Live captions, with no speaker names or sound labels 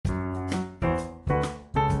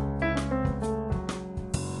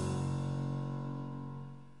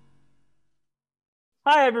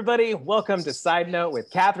Hi, everybody. Welcome to Side Note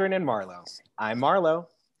with Catherine and Marlo. I'm Marlo.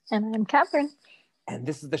 And I'm Catherine. And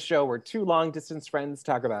this is the show where two long-distance friends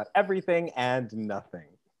talk about everything and nothing.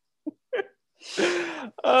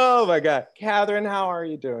 Oh my God. Catherine, how are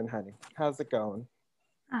you doing, honey? How's it going?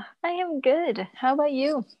 I am good. How about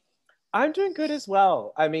you? I'm doing good as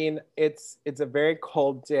well. I mean, it's a very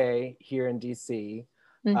cold day here in DC.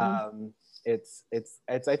 Mm-hmm. It's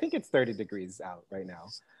I think it's 30 degrees out right now.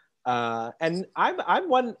 And I'm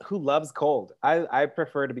one who loves cold. I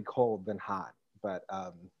prefer to be cold than hot, but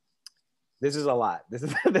this is a lot. This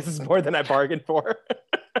is more than I bargained for.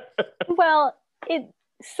 Well, it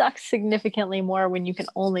sucks significantly more when you can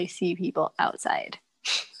only see people outside.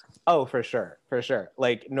 Oh, for sure, for sure.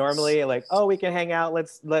 Like normally, like, oh, we can hang out.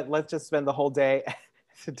 Let's just spend the whole day.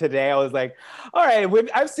 Today, I was like, all right,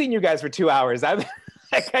 I've seen you guys for 2 hours. I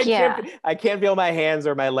can't feel my hands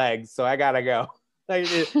or my legs, so I gotta go.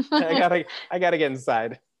 I gotta get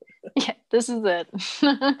inside. Yeah, this is it.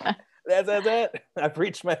 That's it. I've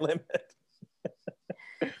reached my limit.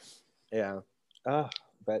 Yeah. Oh,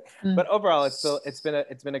 but overall, it's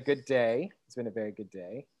been a good day. It's been a very good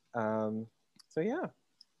day. So yeah.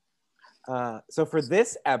 So for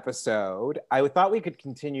this episode, I thought we could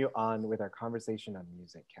continue on with our conversation on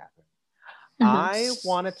music, Catherine. Mm-hmm. I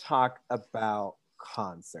want to talk about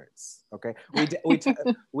concerts. Okay,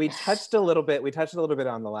 we touched a little bit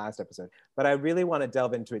on the last episode, but I really want to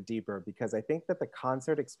delve into it deeper because I think that the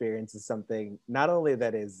concert experience is something not only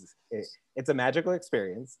that it's a magical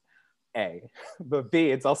experience, A, but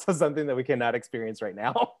B, it's also something that we cannot experience right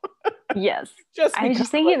now. Yes. I was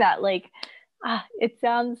just thinking that, like, it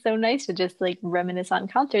sounds so nice to just like reminisce on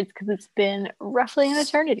concerts because it's been roughly an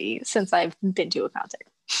eternity since I've been to a concert.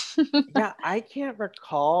 Yeah, I can't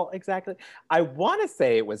recall exactly. I want to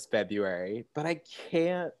say it was February, but I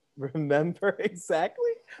can't remember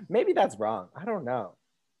exactly. Maybe that's wrong. I don't know.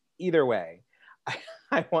 Either way,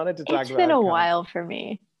 I wanted to talk about. It's been a while for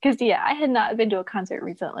me because I had not been to a concert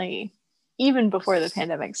recently, even before the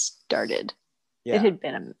pandemic started. Yeah. It had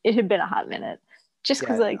been a hot minute, just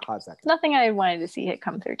because nothing I wanted to see had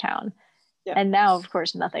come through town. Yeah. And now, of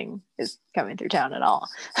course, nothing is coming through town at all.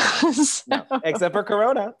 So. No, except for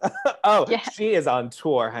Corona. Oh, yeah. She is on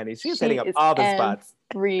tour, honey. She's hitting up all the spots.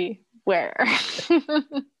 Everywhere.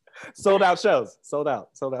 Sold out shows. Sold out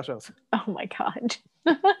shows. Oh my God.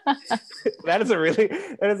 That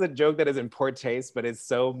is a joke that is in poor taste, but it's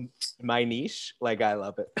so my niche. Like, I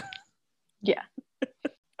love it. Yeah.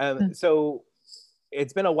 So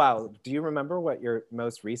it's been a while. Do you remember what your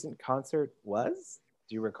most recent concert was?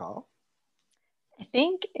 Do you recall? I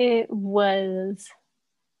think it was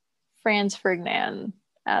Franz Ferdinand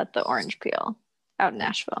at the Orange Peel out in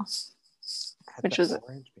Nashville.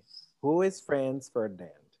 Who is Franz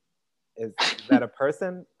Ferdinand? Is that a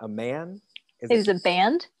person? A man? It is a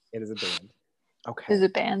band. It is a band. Okay. It is a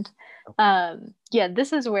band. Okay. Yeah,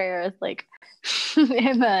 this is where like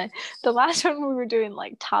in the last one we were doing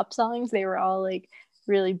like top songs, they were all like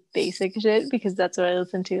really basic shit because that's what I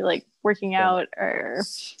listen to like working out or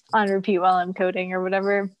on repeat while I'm coding or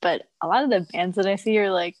whatever. But a lot of the bands that I see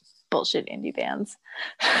are like bullshit indie bands.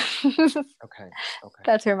 Okay.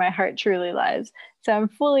 That's where my heart truly lies. So I'm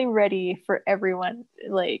fully ready for everyone.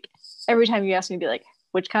 Like every time you ask me, be like,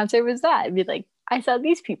 which concert was that? I'd be like, I saw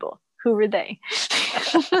these people. Who were they?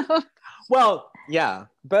 Well, yeah,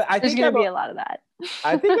 but I think there's gonna be a lot of that.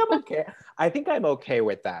 I think I'm okay. I think I'm okay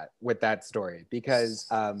with that story because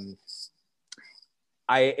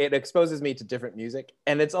it exposes me to different music,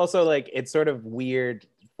 and it's also like it's sort of weird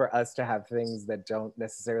for us to have things that don't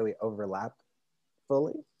necessarily overlap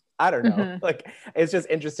fully. I don't know. Mm-hmm. Like it's just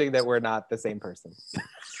interesting that we're not the same person.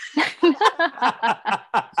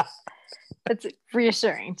 That's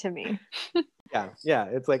reassuring to me. Yeah.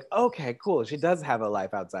 It's like, okay, cool. She does have a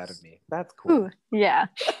life outside of me. That's cool. Ooh, yeah.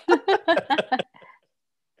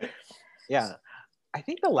 Yeah. I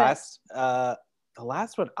think the last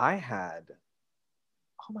one I had,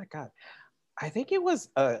 oh my God. I think it was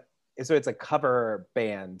so it's a cover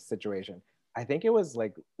band situation. I think it was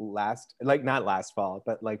like not last fall,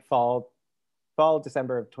 but like fall,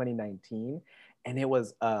 December of 2019. And it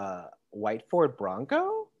was White Ford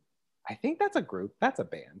Bronco. I think that's a group, that's a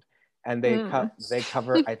band. And they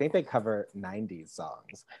cover, I think they cover 90s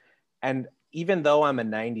songs. And even though I'm a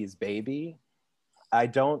 90s baby, I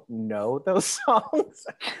don't know those songs.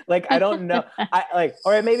 Like, I don't know,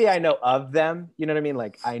 or maybe I know of them, you know what I mean?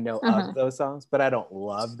 Like I know of those songs, but I don't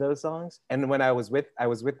love those songs. And when I was with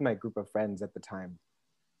my group of friends at the time,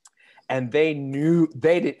 and they knew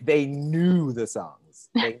the songs.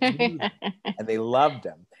 They knew them, and they loved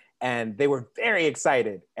them. and they were very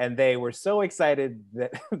excited, and they were so excited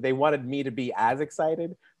that they wanted me to be as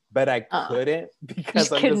excited, but I couldn't because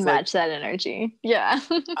just couldn't match that energy. Yeah.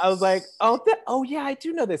 I was like, oh yeah, I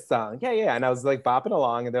do know this song. Yeah. And I was like bopping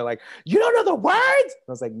along, and they're like, you don't know the words? I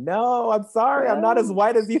was like, no, I'm sorry. I'm not as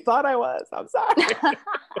white as you thought I was. I'm sorry.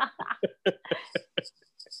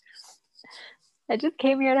 I just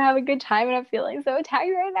came here to have a good time, and I'm feeling so attacked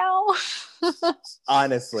right now.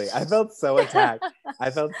 Honestly, I felt so attacked.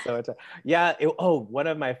 Yeah. One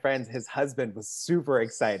of my friends, his husband was super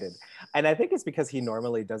excited. And I think it's because he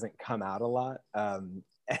normally doesn't come out a lot.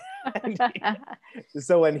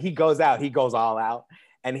 So when he goes out, he goes all out.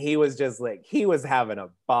 And he was just like, he was having a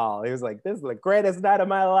ball. He was like, this is the greatest night of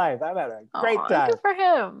my life. I've had a great time. Good for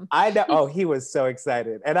him. I know. Oh, he was so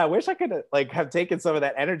excited. And I wish I could like have taken some of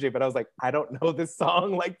that energy, but I was like, I don't know this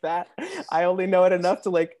song like that. I only know it enough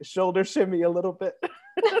to like shoulder shimmy a little bit.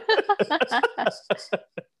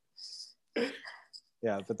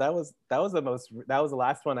 Yeah, but that was the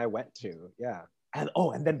last one I went to. Yeah. And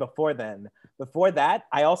then before that,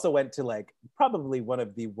 I also went to like probably one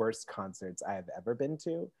of the worst concerts I have ever been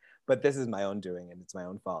to, but this is my own doing and it's my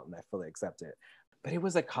own fault and I fully accept it. But it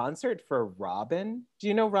was a concert for Robin. Do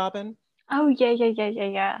you know Robin? Oh, yeah.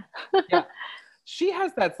 Yeah. She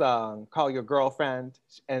has that song, Call Your Girlfriend,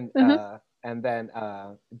 and then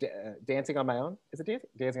Dancing on My Own. Is it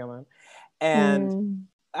Dancing on My Own? And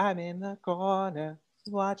I'm in the corner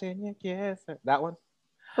watching you kiss her. That one?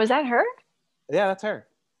 Was that her? Yeah, that's her.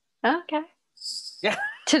 Okay. Yeah.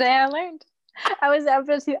 Today I learned. I was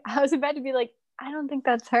about to be like, I don't think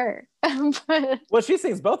that's her. But... Well, she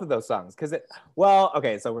sings both of those songs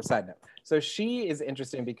okay, so we're side note. So she is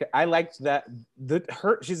interesting because I liked that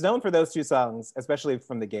she's known for those two songs, especially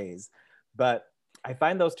from the gays. But I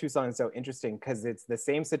find those two songs so interesting because it's the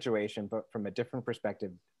same situation, but from a different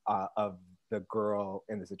perspective of the girl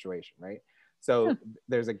in the situation, right? So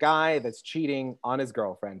there's a guy that's cheating on his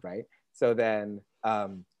girlfriend, right? So then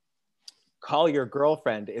Call Your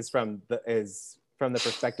Girlfriend is from the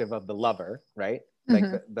perspective of the lover, right? Like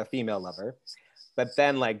the female lover. But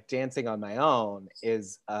then like Dancing on My Own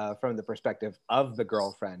is from the perspective of the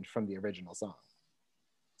girlfriend from the original song.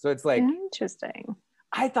 So it's like interesting.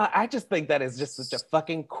 I just think that is just such a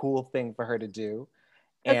fucking cool thing for her to do.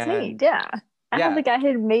 That's neat, yeah. I don't think I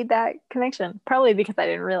had made that connection. Probably because I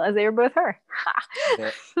didn't realize they were both her.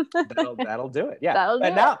 That'll do it.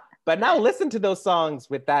 Yeah. But now listen to those songs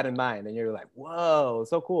with that in mind, and you're like, whoa,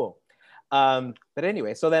 so cool. But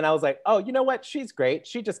anyway, so then I was like, oh, you know what? She's great.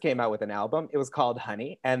 She just came out with an album. It was called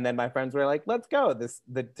Honey. And then my friends were like, let's go.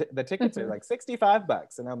 The tickets are like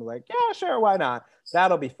 $65. And I'm like, yeah, sure. Why not?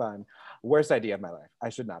 That'll be fun. Worst idea of my life. I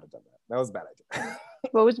should not have done that. That was a bad idea.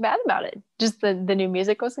 What was bad about it? Just the new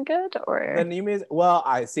music wasn't good, or the new music? Well,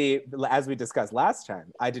 I see. As we discussed last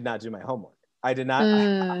time, I did not do my homework. I did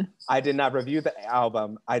not review the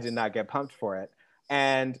album. I did not get pumped for it.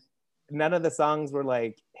 And none of the songs were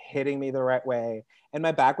like hitting me the right way. And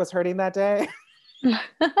my back was hurting that day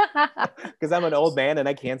because I'm an old man and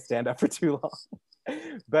I can't stand up for too long.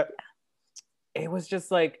 But it was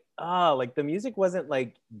just like, like the music wasn't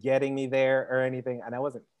like getting me there or anything. And I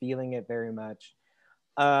wasn't feeling it very much.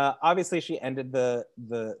 Obviously she ended the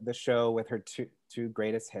show with her two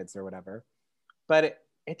greatest hits or whatever. But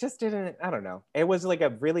it just didn't, I don't know. It was like a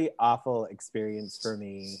really awful experience for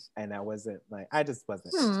me. And I just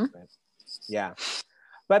wasn't. Yeah.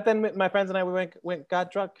 But then my friends and I, we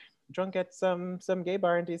got drunk at some gay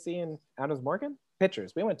bar in DC in Adams Morgan.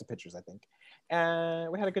 Pitchers. We went to Pitchers, I think.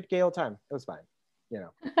 And we had a good gay old time. It was fine, you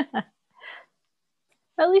know.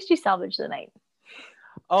 At least you salvaged the night.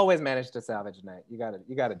 Always manage to salvage a night. You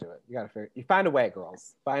gotta do it. You find a way,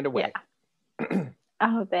 girls. Find a way. Yeah.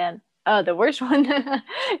 Oh man. Oh, the worst one. It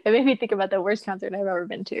made me think about the worst concert I've ever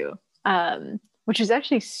been to, which was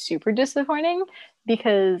actually super disappointing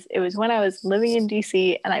because it was when I was living in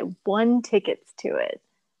DC and I won tickets to it.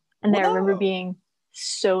 And I remember being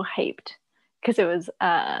so hyped because it was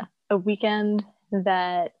a weekend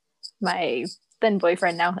that my then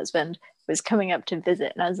boyfriend, now husband, was coming up to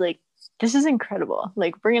visit. And I was like, this is incredible.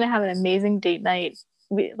 Like, we're going to have an amazing date night.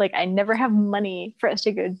 I never have money for us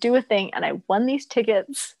to go do a thing. And I won these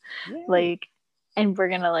tickets. Yay. And we're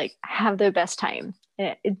going to have the best time.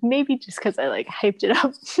 And it may be just because I hyped it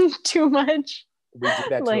up too much. We do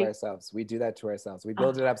that to ourselves. We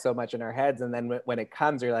build it up so much in our heads. And then when it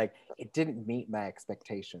comes, you're like, it didn't meet my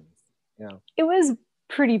expectations. You know, it was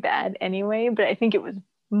pretty bad anyway, but I think it was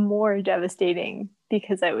more devastating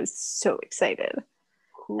because I was so excited.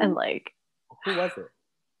 Who was it?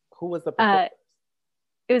 Who was the performer?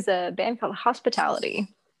 It was a band called Hospitality.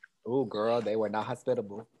 Oh, girl, they were not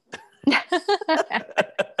hospitable.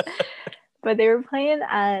 But they were playing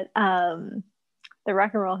at the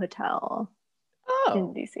Rock and Roll Hotel in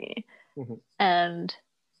Oh. DC. Mhm. And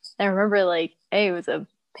I remember like, hey, it was a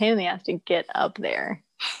pain in the ass to get up there.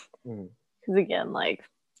 Mhm. Because again, like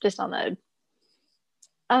just on the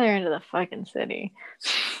other end of the fucking city.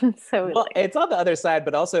 So Well, like, it's on the other side,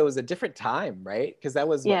 but also it was a different time, right? Because that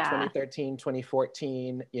was what, yeah. 2013,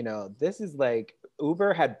 2014. You know, this is like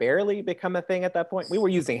Uber had barely become a thing at that point. We were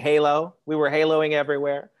using Halo. We were Haloing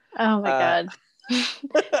everywhere. Oh my God.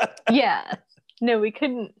 Yeah. No, we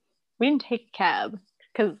didn't take a cab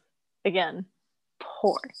because again,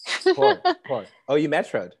 poor. Poor. Oh, you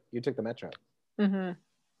metroed. You took the metro. Mm-hmm.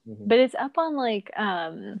 Mhm. But it's up on like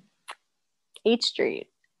 8th Street.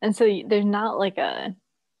 And so there's not like a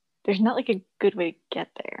good way to get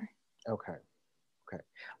there. Okay. Okay.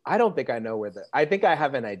 I don't think I know I think I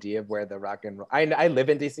have an idea of where the rock and roll, I live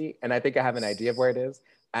in DC and I think I have an idea of where it is,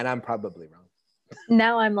 and I'm probably wrong.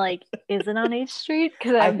 Now I'm like, is it on 8th Street?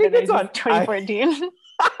 Because I I've been think there it's since on 2014.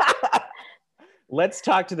 Let's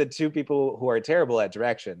talk to the two people who are terrible at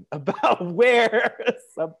direction about where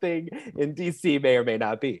something in DC may or may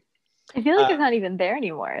not be. I feel like it's not even there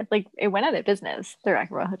anymore. Like it went out of business, the Rock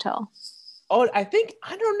and Roll Hotel. Oh, I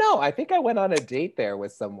don't know. I think I went on a date there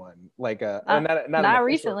with someone, like not an official,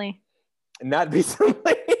 recently. Not recently.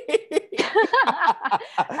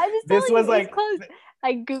 I just This was like it's closed.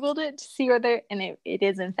 I googled it to see whether, and it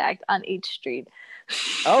is in fact on 8th Street.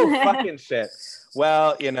 Oh fucking shit!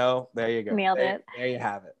 Well, you know, there you go. Nailed it. There you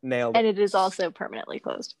have it. Nailed it. And it is also permanently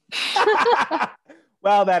closed.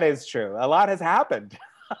 Well, that is true. A lot has happened.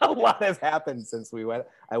 A lot has happened since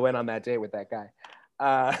I went on that date with that guy.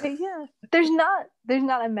 Yeah, there's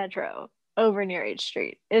not a metro over near 8th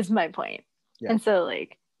Street. Is my point. Yeah. And so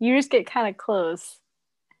like you just get kind of close.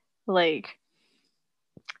 Like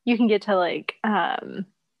you can get to like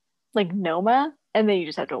Noma, and then you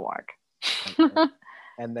just have to walk.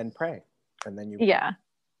 And then pray, and then you. Yeah,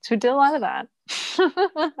 so we did a lot of that.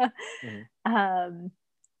 Mm-hmm.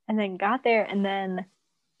 And then got there, and then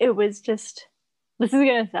it was just. This is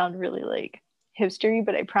gonna sound really like hipstery,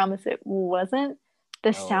 but I promise it wasn't.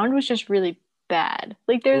 The sound was just really bad.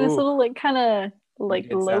 Like there's this little like kind of like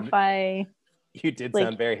lo-fi. You did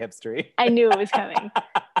sound very hipstery. I knew it was coming.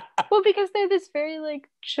 Well, because they're this very like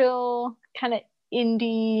chill kind of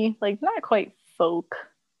indie, like not quite folk,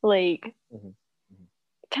 like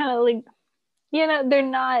kind of like, you know, they're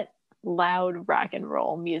not loud rock and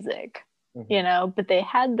roll music, you know, but they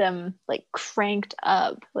had them like cranked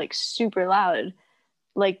up, like super loud,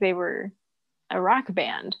 like they were a rock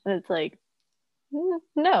band. And it's like,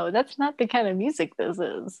 no, that's not the kind of music this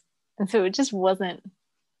is. And so it just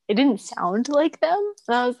it didn't sound like them.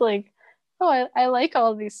 And I was like, oh, I like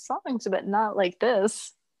all these songs, but not like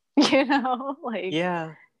this, you know, like,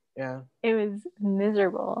 yeah. It was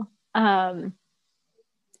miserable. And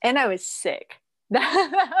I was sick.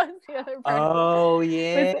 That was the other part. Oh,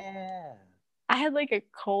 yeah. I had like a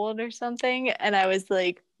cold or something, and I was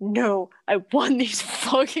like, no, I won these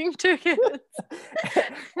fucking tickets.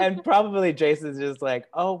 And probably Jason's just like,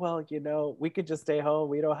 oh, well, you know, we could just stay home.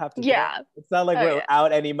 We don't have to. Yeah. Go. It's not like we're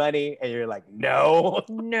out any money. And you're like, no.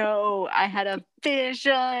 No, I had a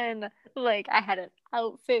vision. Like, I had an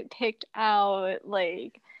outfit picked out.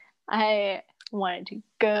 Like, I wanted to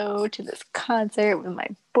go to this concert with my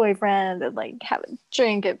boyfriend and like have a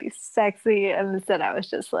drink and be sexy. And instead, I was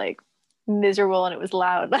just like, miserable, and it was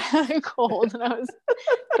loud and cold, and I was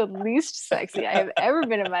the least sexy I have ever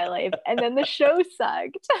been in my life. And then the show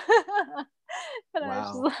sucked. And I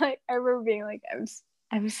was just like, I remember being like,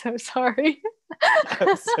 I'm so sorry.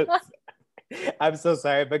 I'm so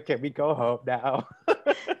sorry, but can we go home now?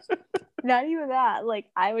 Not even that. Like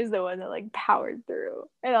I was the one that like powered through,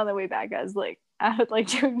 and on the way back I was like, I would like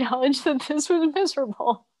to acknowledge that this was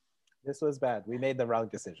miserable. This was bad. We made the wrong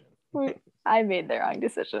decision. I made the wrong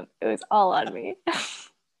decision. It was all on me.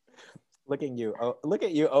 Look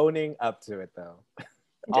at you owning up to it though.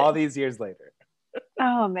 All these years later.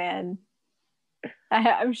 Oh man.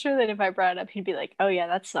 I'm sure that if I brought it up, he'd be like, oh yeah,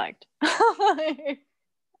 that sucked.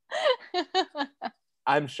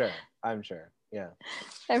 I'm sure. Yeah.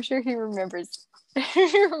 I'm sure he remembers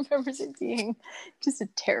it being just a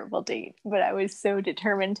terrible date, but I was so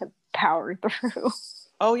determined to power through.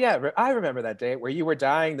 Oh yeah, I remember that date where you were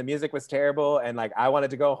dying, the music was terrible, and like I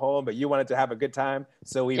wanted to go home, but you wanted to have a good time,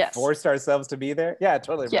 so we forced ourselves to be there. Yeah, I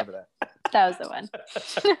totally remember that. That was the one.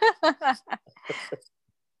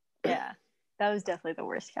 Yeah, that was definitely the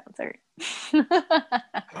worst concert.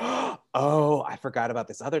 Oh, I forgot about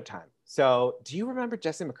this other time. So, do you remember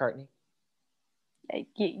Jesse McCartney?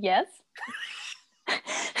 Yes.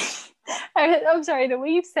 I I'm sorry, the way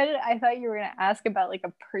you said it, I thought you were gonna ask about like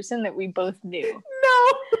a person that we both knew.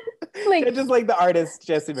 No, Like, just like the artist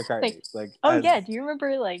Jesse McCartney. Like oh yeah, do you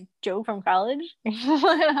remember like Joe from college?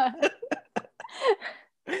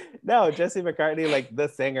 No, Jesse McCartney, like the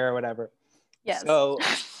singer or whatever. Yes.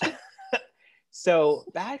 So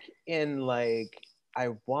back in like, I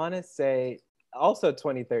want to say also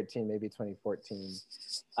 2013, maybe 2014,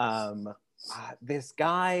 this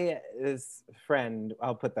guy, this friend,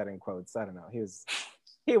 I'll put that in quotes, I don't know, he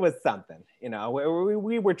was something, you know.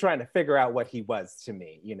 We were trying to figure out what he was to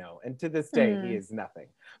me, you know, and to this day he is nothing.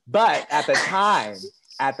 But at the time,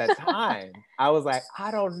 I was like,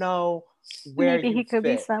 I don't know where maybe he could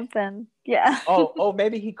fit. be something. Yeah. oh,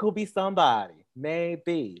 maybe he could be somebody.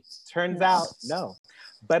 Maybe. Turns out, no.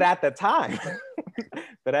 But at the time,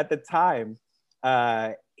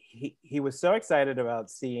 he was so excited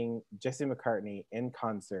about seeing Jesse McCartney in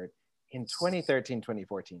concert in 2013,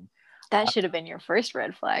 2014. That should have been your first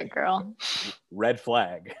red flag, girl. Red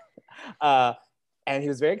flag. And he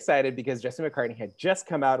was very excited because Jesse McCartney had just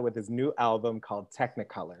come out with his new album called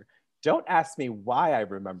Technicolor. Don't ask me why I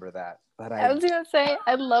remember that, but I was gonna say,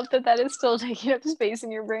 I love that is still taking up space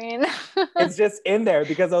in your brain. It's just in there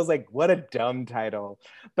because I was like, what a dumb title.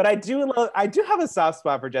 But I do have a soft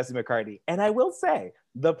spot for Jesse McCartney. And I will say,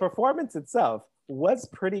 the performance itself was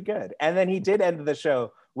pretty good. And then he did end the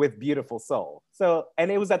show with Beautiful Soul. So, and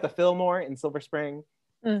it was at the Fillmore in Silver Spring.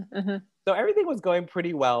 Mm-hmm. So everything was going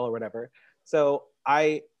pretty well or whatever. So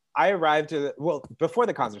I arrived before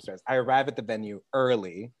the concert starts, I arrive at the venue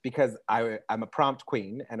early because I'm a prompt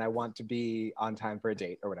queen and I want to be on time for a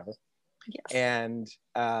date or whatever. Yes. And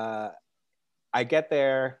I get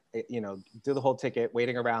there, you know, do the whole ticket,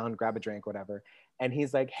 waiting around, grab a drink, whatever. And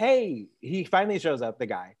he's like, hey, he finally shows up, the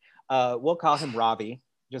guy. We'll call him Ravi,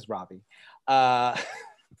 just Ravi.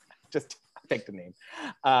 Just pick the name.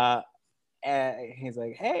 And he's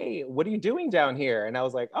like, hey, what are you doing down here? And I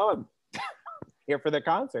was like, oh, I'm here for the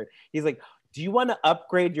concert. He's like, do you want to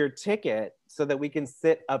upgrade your ticket so that we can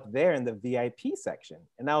sit up there in the VIP section?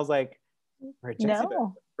 And I was like, for a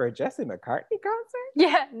Jesse McCartney concert?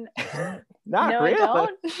 Yeah. Not really.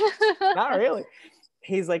 Not really.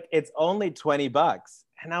 He's like, it's only $20.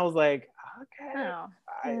 And I was like, okay. Oh,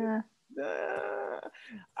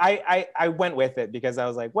 I went with it because I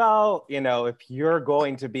was like, well, you know, if you're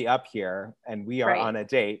going to be up here and we are on a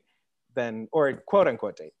date, then, or quote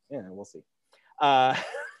unquote date, yeah, we'll see. I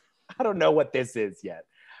don't know what this is yet.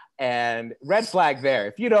 And red flag there.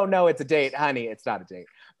 If you don't know it's a date, honey, it's not a date.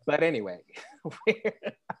 But anyway, and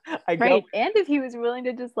if he was willing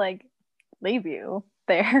to just like leave you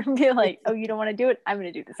there and be like, oh, you don't want to do it? I'm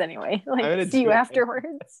going to do this anyway. Like, see you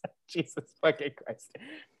afterwards. Jesus fucking Christ.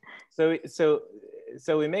 So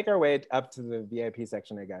we make our way up to the VIP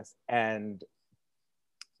section, I guess. And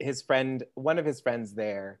one of his friends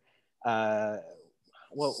there,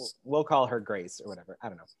 we'll call her Grace or whatever. I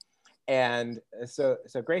don't know. And so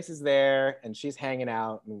Grace is there and she's hanging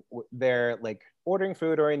out and they're like ordering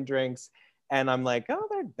food or in drinks. And I'm like, oh,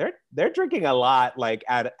 they're drinking a lot, like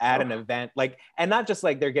at an event, like, and not just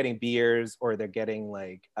like they're getting beers or they're getting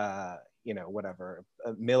like, you know, whatever,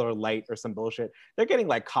 a Miller Lite or some bullshit. They're getting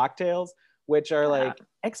like cocktails, which are like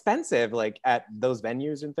expensive, like at those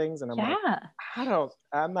venues and things. And I'm like,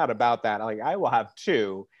 I'm not about that. Like, I will have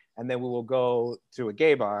two, and then we will go to a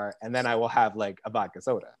gay bar, and then I will have like a vodka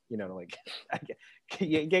soda. You know, like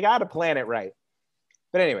you gotta plan it right.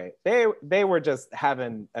 But anyway, they were just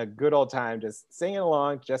having a good old time, just singing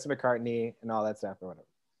along, Jesse McCartney and all that stuff or whatever.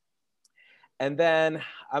 And then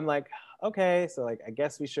I'm like, okay, so like, I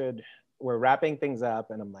guess we're wrapping things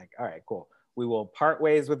up. And I'm like, all right, cool. We will part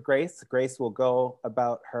ways with Grace. Grace will go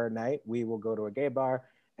about her night. We will go to a gay bar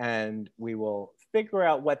and we will figure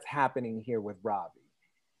out what's happening here with Robbie.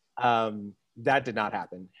 That did not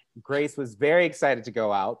happen. Grace was very excited to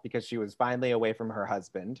go out because she was finally away from her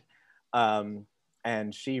husband.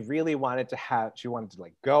 And she really wanted to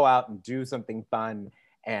like go out and do something fun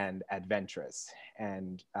and adventurous.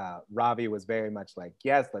 And Ravi was very much like,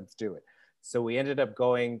 yes, let's do it. So we ended up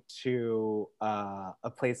going to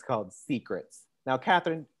a place called Secrets. Now,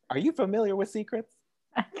 Catherine, are you familiar with Secrets?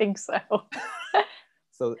 I think so.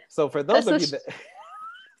 So for those of you that...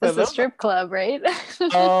 It's a strip club, right?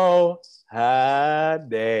 Oh,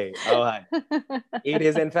 honey. Oh, honey. It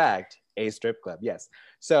is, in fact, a strip club, yes.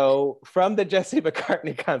 So from the Jesse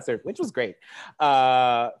McCartney concert, which was great.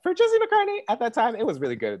 For Jesse McCartney at that time, it was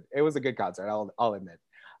really good. It was a good concert, I'll admit.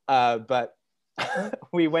 But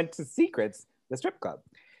we went to Secrets, the strip club.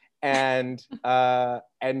 And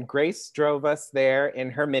Grace drove us there in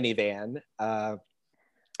her minivan.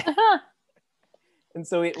 And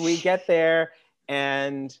so we get there,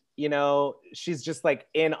 And you know, she's just like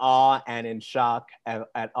in awe and in shock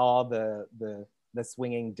at all the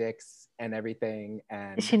swinging dicks and everything.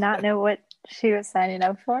 And Did she not know what she was signing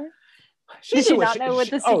up for? she Did she knew what not know what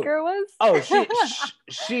the secret was?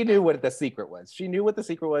 She knew what the secret was. She knew what the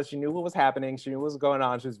secret was. She knew what was happening. She knew what was going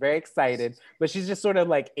on. She was very excited, but she's just sort of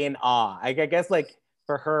like in awe. I guess like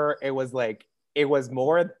for her, it was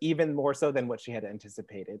even more so than what she had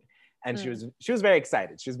anticipated. And she was very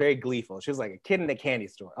excited. She was very gleeful. She was like a kid in a candy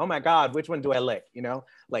store. Oh my God, which one do I lick? You know,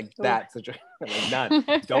 like that situation. Like none.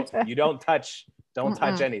 Don't touch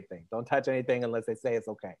anything. Don't touch anything unless they say it's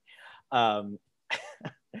okay.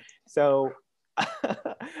 So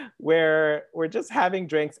we're just having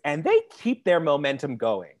drinks, and they keep their momentum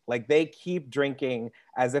going. Like they keep drinking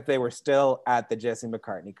as if they were still at the Jesse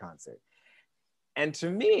McCartney concert. And to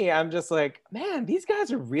me, I'm just like, man, these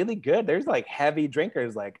guys are really good. There's like heavy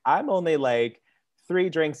drinkers. Like I'm only like 3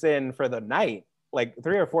 drinks in for the night, like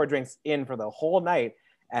 3 or 4 drinks in for the whole night.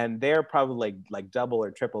 And they're probably like double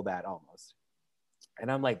or triple that almost.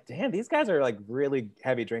 And I'm like, damn, these guys are like really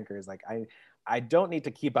heavy drinkers. Like I don't need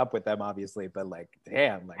to keep up with them, obviously, but like,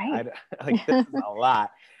 damn, like, right. Like this is a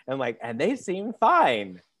lot. And like, and they seem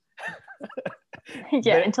fine.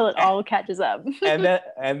 Yeah, until it all catches up. and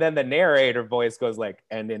then the narrator voice goes like,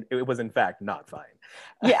 and it was in fact not fine.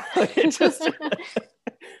 Yeah.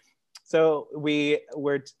 So we're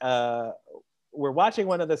watching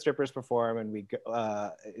one of the strippers perform, and we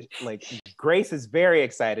like Grace is very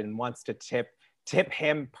excited and wants to tip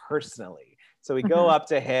him personally. So we go up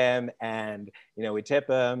to him, and you know, we tip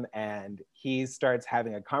him, and he starts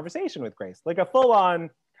having a conversation with Grace, like a full-on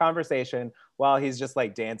conversation, while he's just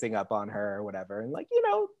like dancing up on her or whatever, and like, you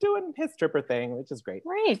know, doing his stripper thing, which is great.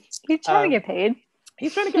 Right. He's trying to get paid.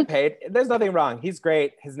 He's trying to get paid. There's nothing wrong. He's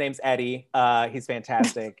great. His name's Eddie. He's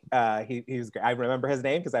fantastic. He's I remember his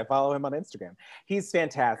name because I follow him on Instagram. He's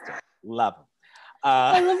fantastic. Love him.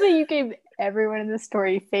 I love that you gave everyone in the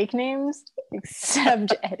story fake names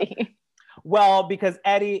except Eddie. Well, because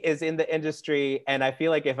Eddie is in the industry, and I feel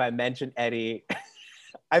like if I mention Eddie,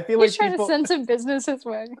 I feel he's like trying to send some business his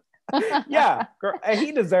way. Yeah, girl,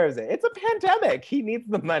 he deserves it. It's a pandemic. He needs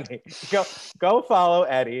the money. Go follow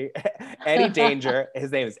Eddie. Eddie Danger.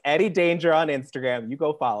 His name is Eddie Danger on Instagram. You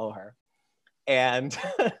go follow her. And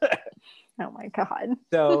oh my God.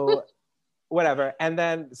 So whatever. And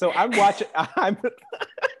then so I'm watching.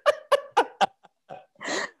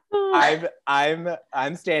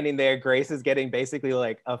 I'm standing there. Grace is getting basically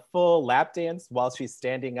like a full lap dance while she's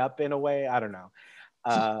standing up in a way. I don't know.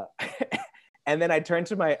 And then I turn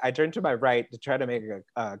to my right to try to make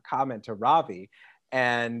a comment to Ravi,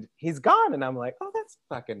 and he's gone. And I'm like, oh, that's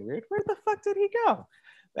fucking weird. Where the fuck did he go?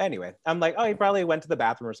 But anyway, I'm like, oh, he probably went to the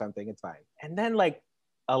bathroom or something. It's fine. And then like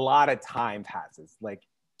a lot of time passes, like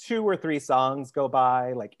 2 or 3 songs go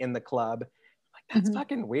by, like in the club. I'm like, that's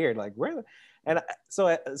fucking weird. Like where? And so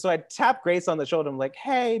I tap Grace on the shoulder. I'm like,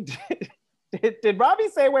 hey, did Ravi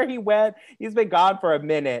say where he went? He's been gone for a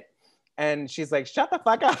minute. And she's like, shut the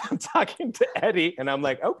fuck up. I'm talking to Eddie. And I'm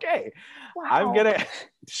like, okay, wow.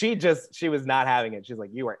 She was not having it. She's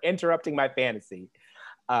like, you are interrupting my fantasy.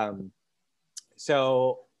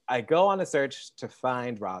 So I go on a search to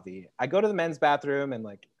find Ravi. I go to the men's bathroom, and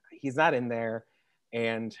like, he's not in there.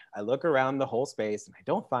 And I look around the whole space, and I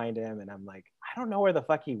don't find him. And I'm like, I don't know where the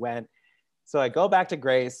fuck he went. So I go back to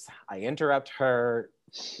Grace. I interrupt her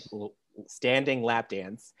standing lap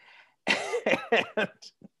dance.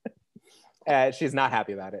 She's not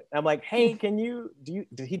happy about it. I'm like, hey,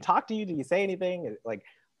 did he talk to you? Did he say anything? Like,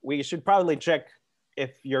 we should probably check if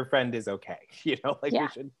your friend is okay. You know, like we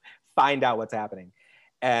should find out what's happening.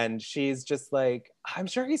 And she's just like, I'm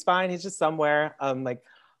sure he's fine. He's just somewhere. I'm like,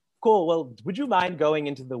 cool. Well, would you mind going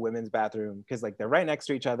into the women's bathroom? Because like they're right next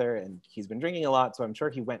to each other, and he's been drinking a lot. So I'm sure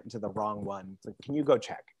he went into the wrong one. So can you go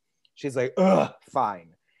check? She's like, ugh, fine.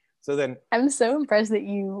 So then I'm so impressed that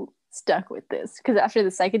you stuck with this, because after the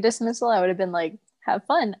second dismissal I would have been like, have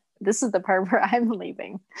fun, this is the part where I'm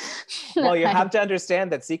leaving. Well, you have to understand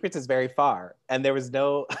that Secrets is very far, and there's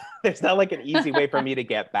not like an easy way for me to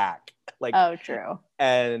get back, like, oh, true.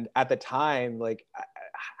 And at the time, like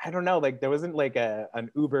I don't know, like there wasn't like an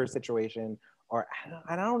Uber situation, or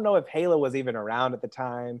I don't know if Halo was even around at the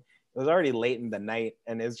time. It was already late in the night,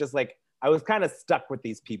 and it was just like I was kind of stuck with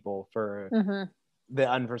these people for the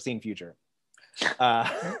unforeseen future.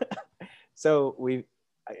 So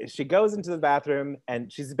she goes into the bathroom,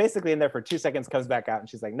 and she's basically in there for 2 seconds, comes back out, and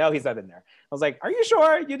she's like, no, he's not in there. I was like, are you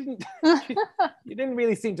sure? You didn't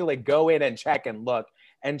really seem to like go in and check and look.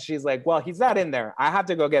 And she's like, well, he's not in there. I have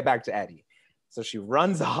to go get back to Eddie. So she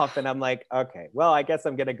runs off, and I'm like, okay, well, I guess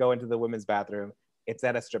I'm gonna go into the women's bathroom. It's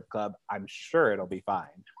at a strip club. I'm sure it'll be fine.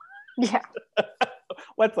 Yeah.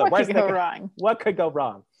 What's the What worst could go thing? wrong? What could go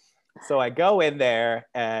wrong? So I go in there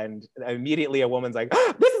and immediately a woman's like,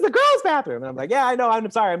 oh, this is the girls' bathroom. And I'm like, yeah, I know. I'm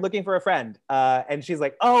sorry. I'm looking for a friend. And she's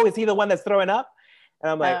like, oh, is he the one that's throwing up?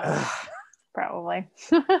 And I'm like, probably.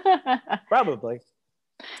 Probably.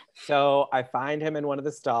 So I find him in one of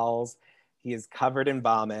the stalls. He is covered in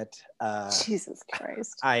vomit. Jesus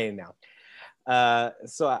Christ. I know.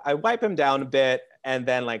 So I wipe him down a bit, and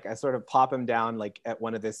then like I sort of plop him down like at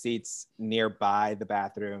one of the seats nearby the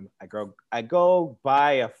bathroom. I go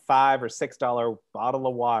buy a $5 or $6 bottle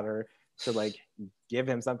of water to like give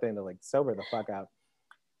him something to like sober the fuck out.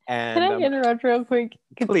 And can I interrupt real quick?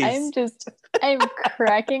 Please. I'm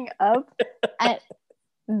cracking up at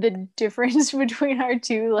the difference between our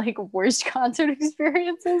two like worst concert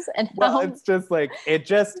experiences and well, how it's just like it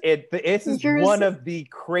is one of the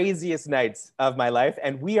craziest nights of my life,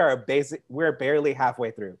 and we're barely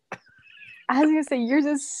halfway through. I was gonna say yours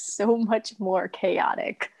is so much more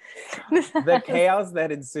chaotic. The chaos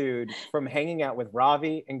that ensued from hanging out with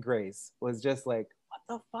Ravi and Grace was just like, what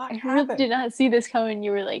the fuck happened? I really did not see this coming.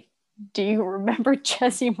 You were like, do you remember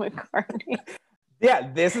Jesse McCartney?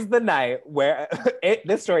 Yeah, this is the night where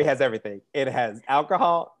this story has everything. It has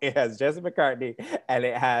alcohol, it has Jesse McCartney, and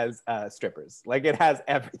it has strippers. Like, it has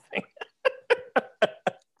everything.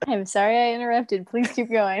 I'm sorry I interrupted. Please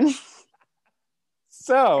keep going.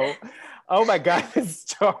 So, oh my God, this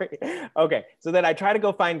story. Okay, so then I try to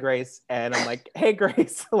go find Grace, and I'm like, hey,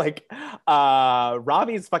 Grace, like,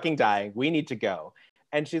 Ravi's fucking dying. We need to go.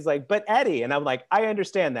 And she's like, but Eddie. And I'm like, I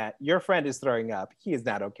understand that. Your friend is throwing up. He is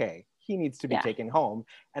not okay. He needs to be taken home.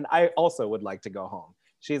 And I also would like to go home.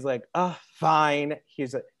 She's like, oh, fine.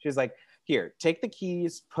 She's like, here, take the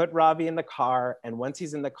keys, put Ravi in the car. And once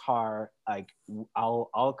he's in the car, like,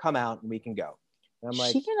 I'll come out and we can go. And I'm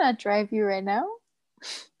like, she cannot drive you right now.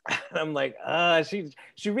 I'm like,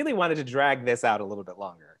 she really wanted to drag this out a little bit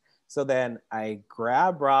longer. So then I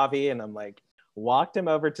grab Ravi and I'm like, walked him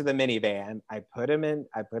over to the minivan. I put him in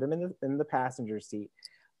the passenger seat.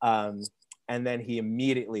 And then he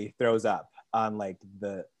immediately throws up on like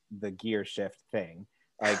the gear shift thing.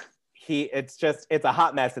 Like it's a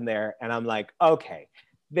hot mess in there. And I'm like, okay,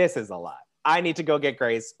 this is a lot. I need to go get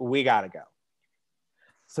Grace. We gotta go.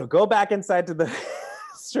 So go back inside to the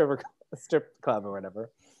strip club or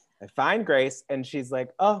whatever. I find Grace and she's like,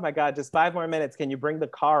 oh my God, just 5 more minutes. Can you bring the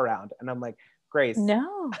car around? And I'm like, Grace,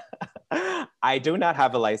 no. I do not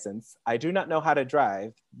have a license. I do not know how to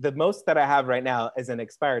drive. The most that I have right now is an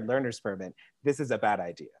expired learner's permit. This is a bad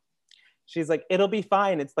idea. She's like, it'll be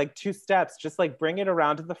fine. It's like 2 steps. Just like bring it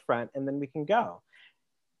around to the front and then we can go.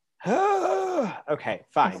 Okay,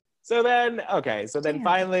 fine. So then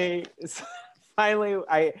finally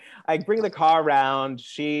I bring the car around.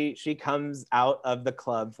 She comes out of the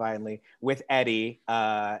club finally with Eddie.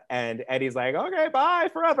 And Eddie's like, okay, bye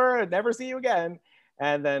forever. Never see you again.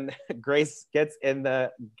 And then Grace gets in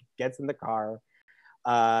the car,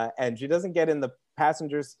 and she doesn't get in the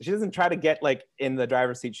passengers. She doesn't try to get like in the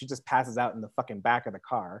driver's seat. She just passes out in the fucking back of the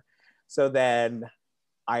car. So then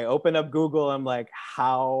I open up Google. I'm like,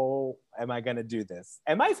 how am I gonna do this?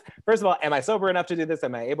 First of all, am I sober enough to do this?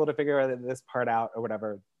 Am I able to figure this part out or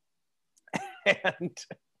whatever? And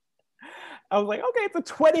I was like, okay, it's a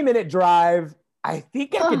 20-minute drive. I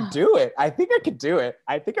think I could do it. I think I could do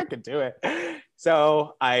it.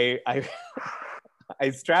 So I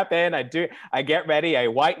strap in, I get ready, I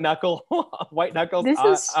white knuckles. This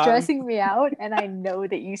is stressing me out, and I know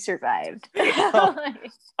that you survived.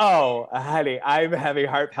 Honey, I'm having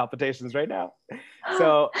heart palpitations right now.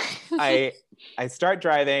 So I start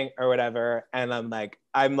driving or whatever, and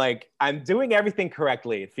I'm doing everything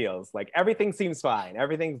correctly. It feels like everything seems fine,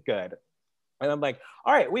 everything's good. And I'm like,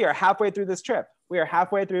 all right, we are halfway through this trip. We are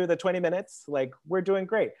halfway through the 20 minutes. Like, we're doing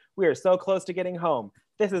great. We are so close to getting home.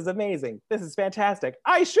 This is amazing. This is fantastic.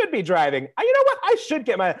 I should be driving. You know what? I should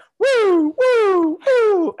get my woo, woo,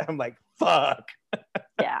 woo. And I'm like, fuck.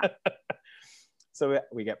 Yeah. So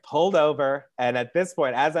we get pulled over. And at this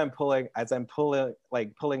point, as I'm pulling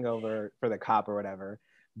over for the cop or whatever,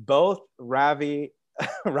 both Ravi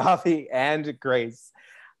and Grace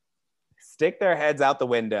stick their heads out the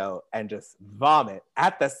window and just vomit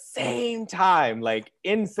at the same time, like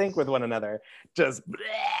in sync with one another, just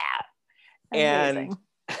and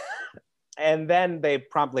then they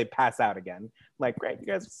promptly pass out again. Like, great, you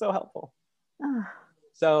guys are so helpful.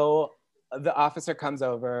 So the officer comes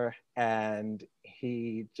over and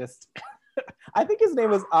he just I think his name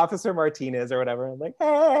was Officer Martinez or whatever. I'm like,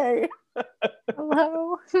 hey,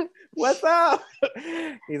 Hello. what's up?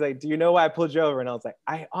 He's like, do you know why I pulled you over? And I was like,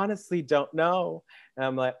 I honestly don't know. And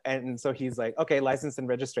I'm like, and so he's like, okay, license and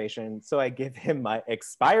registration. So I give him my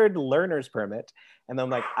expired learner's permit. And I'm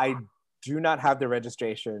like, I do not have the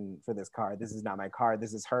registration for this car. This is not my car.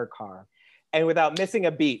 This is her car. And without missing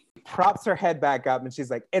a beat, props her head back up and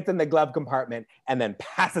she's like, it's in the glove compartment, and then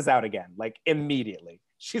passes out again, like immediately.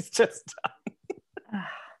 She's just done.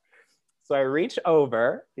 So I reach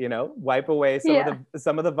over, you know, wipe away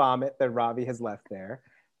some of the vomit that Ravi has left there.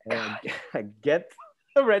 And I get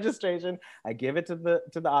the registration. I give it to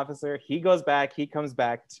the officer. He goes back, he comes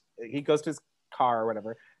back, he goes to his car or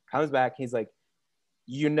whatever, comes back, he's like,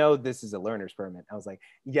 you know this is a learner's permit. I was like,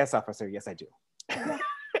 yes, officer, yes, I do.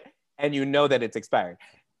 And you know that it's expired.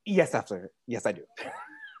 Yes, officer, yes, I do.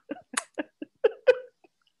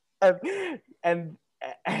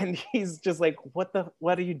 and he's just like, what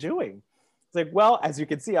are you doing? It's like, well, as you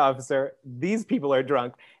can see, officer, these people are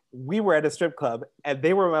drunk. We were at a strip club and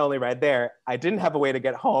they were my only ride there. I didn't have a way to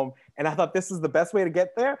get home. And I thought this is the best way to get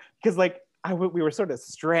there because like we were sort of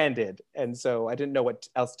stranded. And so I didn't know what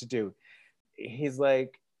else to do. He's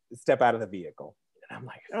like, step out of the vehicle. And I'm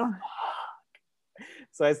like, oh.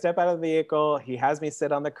 So I step out of the vehicle. He has me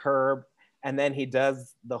sit on the curb. And then he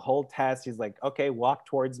does the whole test. He's like, okay, walk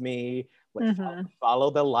towards me. Like,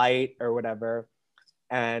 follow the light or whatever.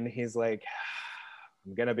 And he's like,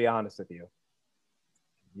 I'm going to be honest with you.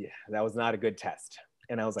 Yeah, that was not a good test.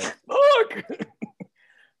 And I was like, fuck.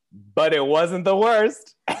 But it wasn't the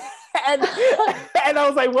worst. And I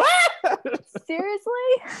was like, what?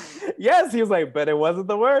 Seriously? Yes, he was like, but it wasn't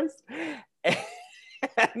the worst.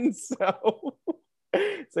 And so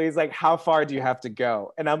he's like, how far do you have to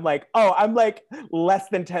go? And I'm like, oh, I'm like less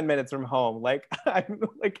than 10 minutes from home. Like, I'm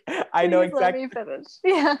like, I know exactly. Let me finish.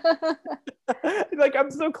 Yeah. Like, I'm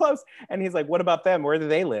so close. And he's like, what about them? Where do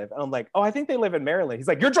they live? And I'm like, oh, I think they live in Maryland. He's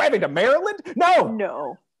like, you're driving to Maryland?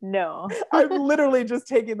 No. I'm literally just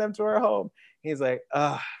taking them to our home. He's like,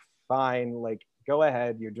 fine. Like, go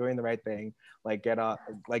ahead. You're doing the right thing. Like, get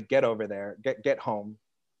over there, get home.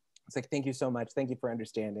 It's like, thank you so much. Thank you for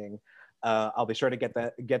understanding. I'll be sure to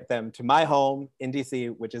get them to my home in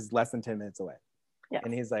DC, which is less than 10 minutes away. Yeah.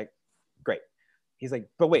 And he's like, great. He's like,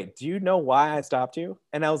 but wait, do you know why I stopped you?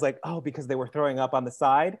 And I was like, oh, because they were throwing up on the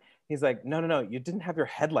side. He's like, no, you didn't have your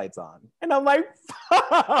headlights on. And I'm like,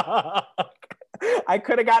 fuck. I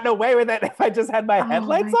could have gotten away with it if I just had my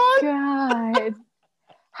headlights on. God.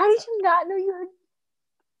 How did you not know you heard?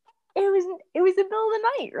 It was the middle of the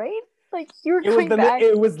night, right? Like, you were coming back.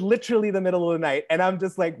 It was literally the middle of the night. And I'm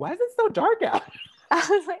just like, why is it so dark out? I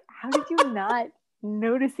was like, how did you not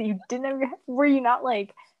notice that you didn't have your head? Were you not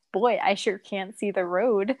like, boy, I sure can't see the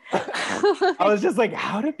road? I was just like,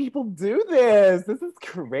 how do people do this? This is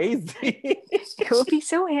crazy. It would be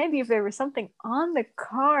so handy if there was something on the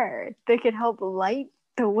car that could help light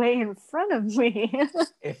the way in front of me.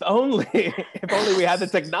 If only we had the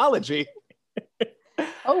technology.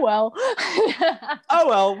 Oh well. Oh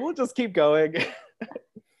well, we'll just keep going.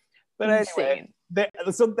 But anyway,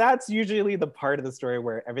 so that's usually the part of the story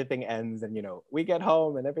where everything ends and, you know, we get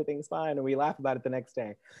home and everything's fine and we laugh about it the next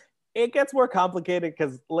day. It gets more complicated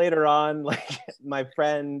because later on, like, my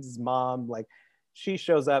friend's mom, like, she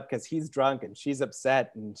shows up because he's drunk and she's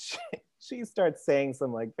upset, and she starts saying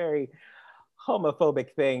some like very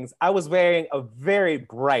homophobic things. I was wearing a very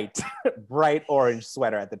bright orange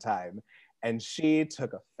sweater at the time, and she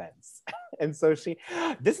took offense. And so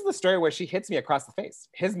this is the story where she hits me across the face.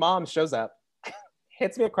 His mom shows up,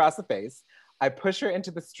 hits me across the face. I push her into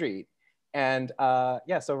the street. And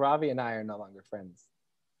so Ravi and I are no longer friends.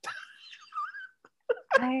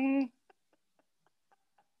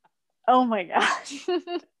 Oh my gosh.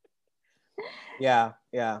 Yeah.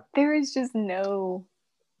 There is just no...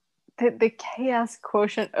 The chaos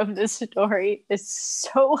quotient of this story is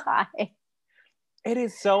so high. It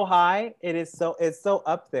is so high. It's so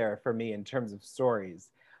up there for me in terms of stories.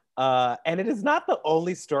 And it is not the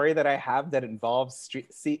only story that I have that involves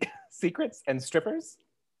secrets and strippers.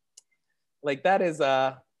 Like, that is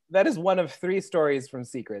one of 3 stories from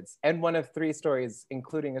Secrets, and one of 3 stories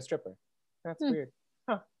including a stripper. That's weird.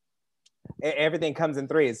 Huh. Everything comes in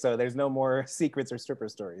 3s, so there's no more secrets or stripper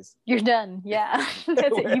stories. You're done. Yeah.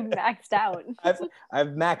 That's it. You've maxed out. I've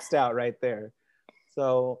maxed out right there.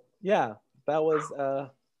 So yeah, that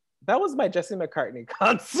was my Jesse McCartney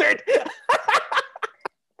concert.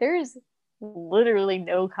 There's literally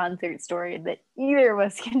no concert story that either of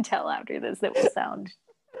us can tell after this that will sound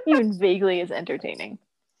even vaguely as entertaining.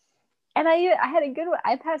 And I had a good one.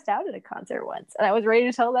 I passed out at a concert once, and I was ready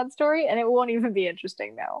to tell that story, and it won't even be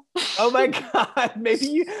interesting now. Oh my God. Maybe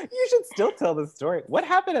you should still tell the story. What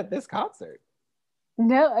happened at this concert?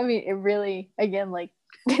 No, I mean, it really, again, like,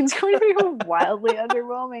 it's going to be wildly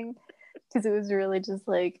underwhelming because it was really just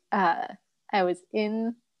like, I was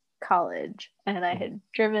in college and I had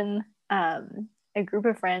driven a group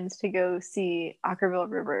of friends to go see Ockerville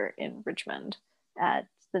River in Richmond at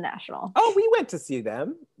the National. Oh, we went to see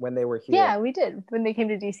them when they were here. Yeah, we did. When they came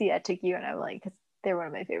to DC, I took you and I was like, because they're one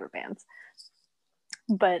of my favorite bands.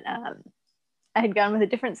 But I had gone with a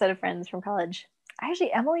different set of friends from college.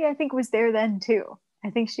 Actually, Emily, I think, was there then too. I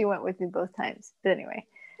think she went with me both times. But anyway.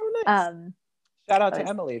 Oh, nice. Shout out to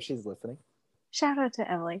Emily if she's listening. Shout out to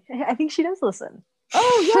Emily. I think she does listen.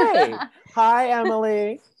 Oh, yay. Hi,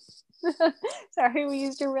 Emily. Sorry, we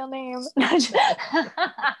used your real name.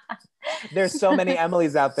 There's so many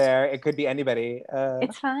Emilys out there. It could be anybody.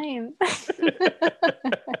 It's fine.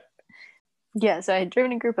 Yeah, so I had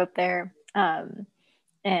driven a group up there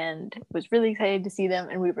and was really excited to see them.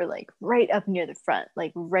 And we were like right up near the front,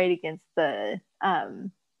 like right against the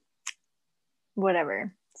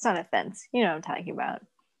whatever. It's not a fence. You know what I'm talking about.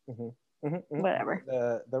 Mm-hmm. Mm-hmm, mm-hmm.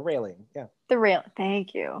 Whatever. The railing. Yeah. The rail.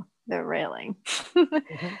 Thank you. The railing.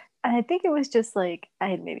 Mm-hmm. And I think it was just like I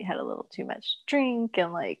had maybe had a little too much drink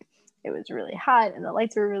and like it was really hot and the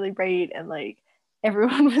lights were really bright and like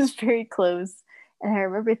everyone was very close. And I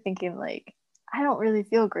remember thinking like, I don't really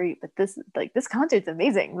feel great, but this concert's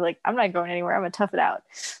amazing. Like I'm not going anywhere. I'm gonna tough it out.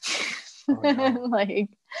 Oh, no. Like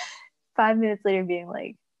 5 minutes later being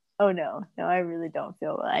like, oh no, I really don't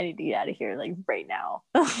feel well. I need to get out of here like right now.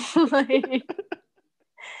 Like,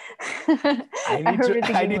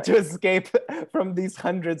 I need to escape from these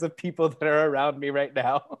hundreds of people that are around me right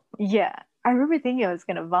now. Yeah. I remember thinking I was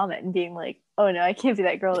gonna vomit and being like, oh no, I can't be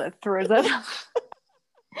that girl that throws up.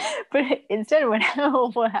 But instead what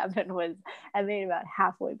happened was I made about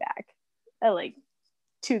halfway back like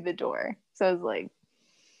to the door. So I was like,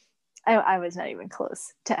 I was not even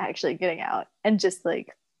close to actually getting out and just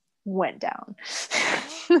like went down.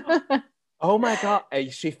 Oh my God.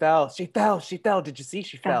 She fell. Did you see?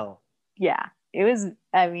 She fell. Yeah. It was,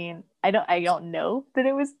 I mean, I don't know that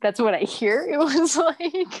it was, that's what I hear it was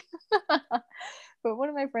like. But one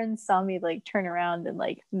of my friends saw me like turn around and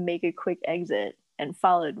like make a quick exit and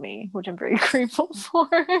followed me, which I'm very grateful for.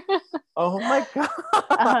 Oh my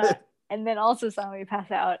God. And then also saw me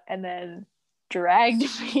pass out and then dragged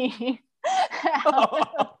me out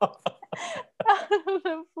of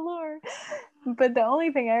the floor. But the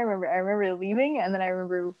only thing I remember leaving and then I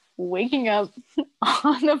remember waking up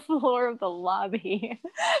on the floor of the lobby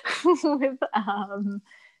with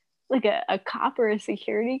like a cop or a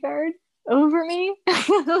security guard over me. Like,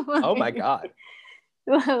 oh my God.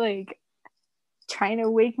 Like trying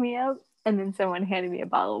to wake me up, and then someone handed me a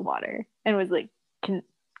bottle of water and was like, can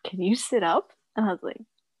you sit up? And I was like,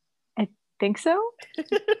 I think so.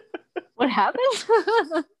 What happened?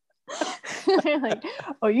 They're like,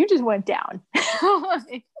 oh, you just went down.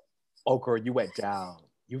 Oh girl, you went down.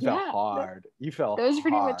 You fell hard. You fell that was hard.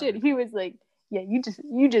 Pretty much it. He was like, yeah,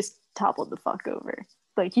 you just toppled the fuck over.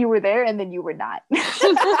 Like you were there and then you were not.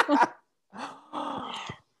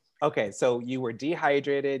 Okay, so you were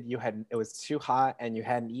dehydrated, it was too hot and you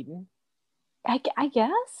hadn't eaten? I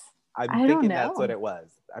guess. I'm thinking that's what it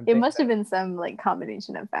was. It must have been some like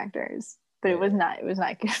combination of factors, but yeah. It was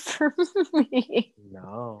not good for me.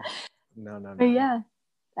 No. But yeah.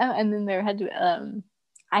 Oh, and then there had to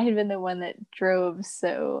I had been the one that drove,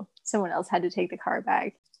 so someone else had to take the car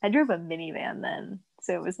back. I drove a minivan then,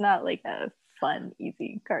 so it was not like a fun,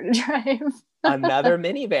 easy car to drive. Another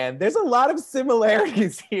minivan. There's a lot of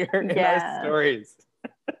similarities here in our stories.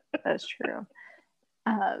 That's true.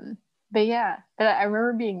 But yeah, but I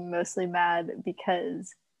remember being mostly mad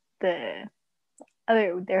because there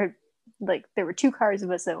were two cars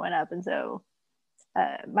of us that went up, and so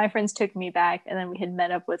my friends took me back, and then we had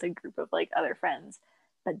met up with a group of like other friends,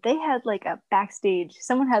 but they had like a backstage.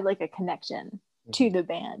 Someone had like a connection to the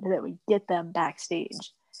band that would get them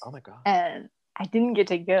backstage. Oh my God. And I didn't get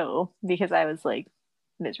to go because I was like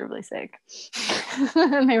miserably sick.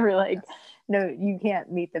 And they were like, no, you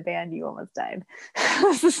can't meet the band. You almost died.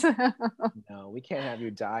 No, we can't have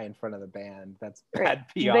you die in front of the band. That's bad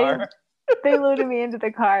PR. They loaded me into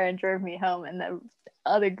the car and drove me home, and the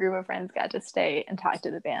other group of friends got to stay and talk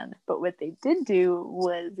to the band. But what they did do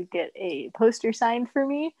was get a poster signed for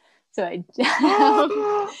me. So I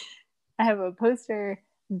have a poster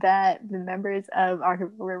that the members of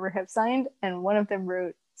Ockerville River have signed, and one of them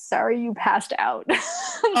wrote, "Sorry you passed out."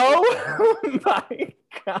 Oh my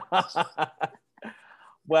God.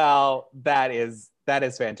 Well, that's That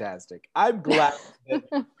is fantastic. I'm glad that your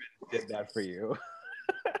friends did that for you.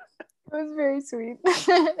 It was very sweet.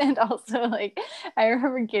 And also, like, I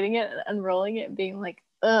remember getting it, unrolling it, being like,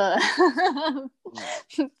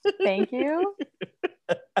 thank you.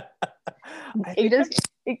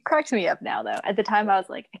 It cracks me up now, though. At the time, I was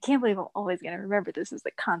like, I can't believe I'm always going to remember this is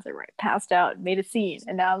the concert where I passed out and made a scene.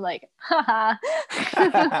 And now I'm like, haha.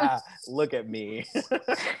 Look at me.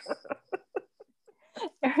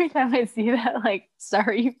 Every time I see that, like,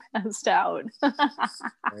 sorry you passed out.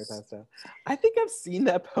 I think I've seen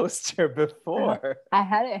that poster before. I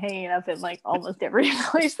had it hanging up in like almost every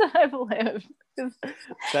place that I've lived.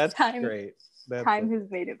 That's great. Time has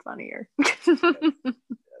made it funnier. Yes.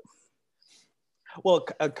 Well,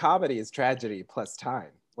 a comedy is tragedy plus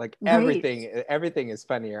time. Like everything is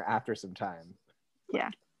funnier after some time. Yeah.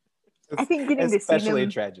 I think especially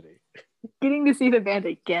tragedy. Getting to see the band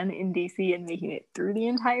again in DC and making it through the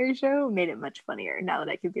entire show made it much funnier. Now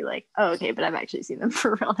that I could be like, oh, okay, but I've actually seen them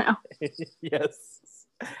for real now. Yes,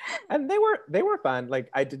 and they were fun.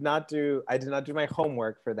 Like I did not do my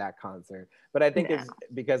homework for that concert, but I think it's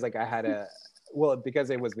because like I had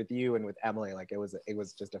because it was with you and with Emily. Like it was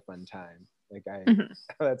just a fun time. Like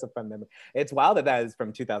that's a fun memory. It's wild that is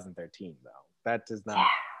from 2013 though. That does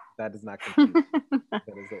not compute.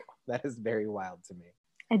 That is very wild to me.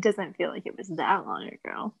 It doesn't feel like it was that long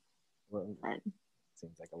ago. Well, but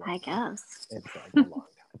seems like a long time. I guess. It's like a long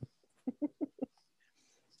time.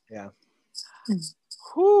 Yeah.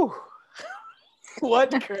 Whew.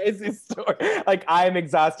 What crazy story. Like I'm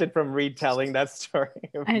exhausted from retelling that story.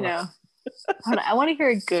 I know. Hold on. I want to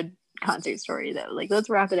hear a good concert story though. Like let's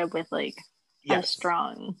wrap it up with like a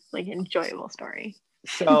strong, like enjoyable story.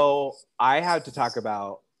 So I have to talk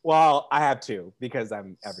about, well, I have two because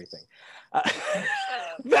I'm everything.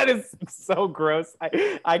 That is so gross.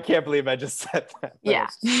 I can't believe I just said that. Yeah.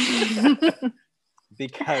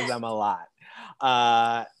 Because I'm a lot.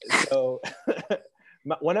 So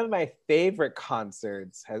one of my favorite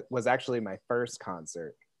concerts was actually my first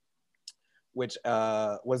concert, which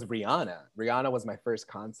was Rihanna. Rihanna was my first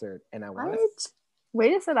concert, and I was.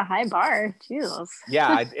 Way to set a high bar. Jesus.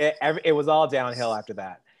 Yeah, it was all downhill after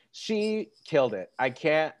that. She killed it. I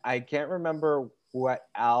can't remember what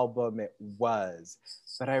album it was,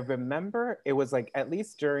 but I remember it was like at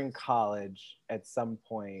least during college at some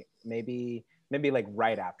point, maybe like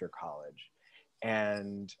right after college.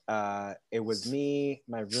 And it was me,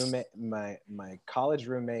 my roommate, my college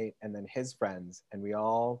roommate, and then his friends, and we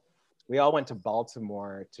all went to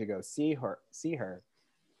Baltimore to go see her.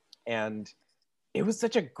 And it was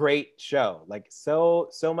such a great show, like so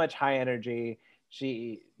much high energy.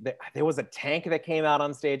 There was a tank that came out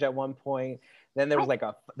on stage at one point. Then there was like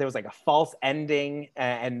a false ending,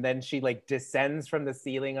 and then she like descends from the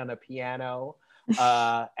ceiling on a piano.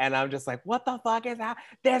 And I'm just like, what the fuck is that?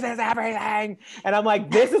 This is everything. And I'm like,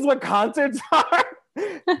 this is what concerts are?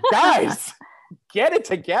 Guys, get it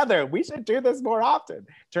together. We should do this more often.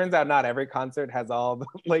 Turns out not every concert has all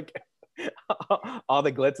the all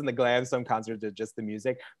the glitz and the glam. Some concerts are just the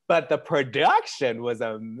music, but the production was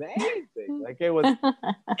amazing. Like it was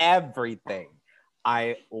everything.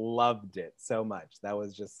 I loved it so much. That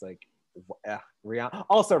was just like Rihanna.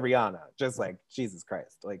 Also Rihanna, just like Jesus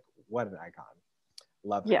Christ, like what an icon.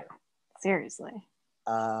 Love her. Yeah, seriously.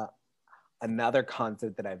 Another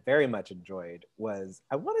concert that I very much enjoyed was,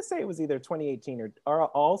 I want to say it was either 2018 or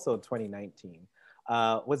also 2019,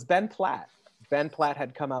 was Ben Platt. Ben Platt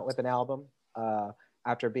had come out with an album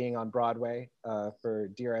after being on Broadway for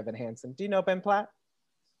Dear Evan Hansen. Do you know Ben Platt?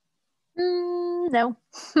 No.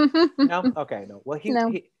 No? Okay, no. Well,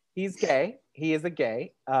 he's gay. He is a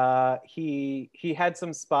gay. He had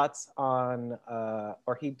some spots on,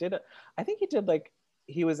 or he did, I think he did like,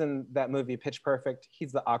 he was in that movie Pitch Perfect.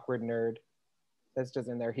 He's the awkward nerd that's just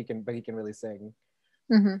in there. He can really sing.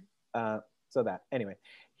 Mm-hmm. So that, anyway,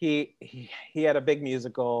 he had a big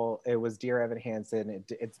musical. It was Dear Evan Hansen.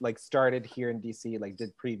 It's like started here in DC, like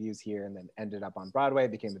did previews here and then ended up on Broadway,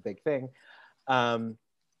 became a big thing.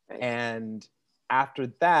 And after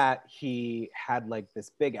that, he had like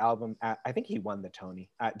this big album. I think he won the Tony.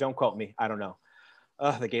 Don't quote me. I don't know.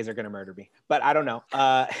 The gays are going to murder me, but I don't know.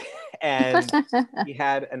 And he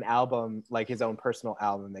had an album, like his own personal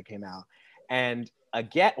album that came out. And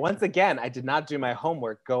once again, I did not do my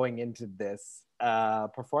homework going into this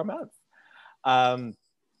performance.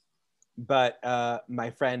 But my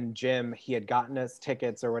friend Jim, he had gotten us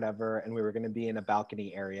tickets or whatever, and we were going to be in a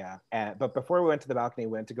balcony area. But before we went to the balcony,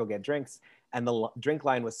 we went to go get drinks. And the drink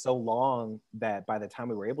line was so long that by the time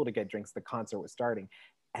we were able to get drinks, the concert was starting.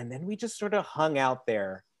 And then we just sort of hung out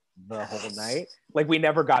there the whole night. Like we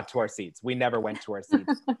never got to our seats. We never went to our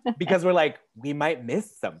seats because we're like, we might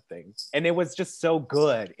miss something. And it was just so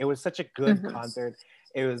good. It was such a good concert.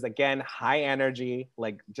 It was, again, high energy,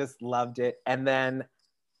 like just loved it. And then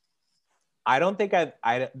I don't think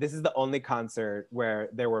this is the only concert where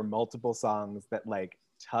there were multiple songs that like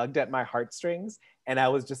tugged at my heartstrings. And I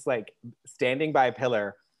was just like standing by a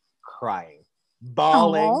pillar crying,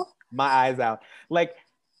 bawling my eyes out. Like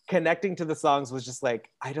connecting to the songs was just like,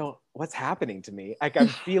 what's happening to me? Like I'm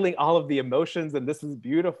feeling all of the emotions and this is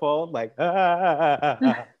beautiful. Like,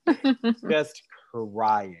 just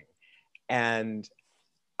crying. And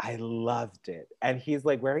I loved it. And he's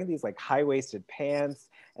like wearing these like high-waisted pants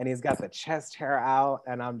and he's got the chest hair out.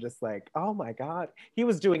 And I'm just like, oh my God. He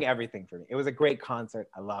was doing everything for me. It was a great concert.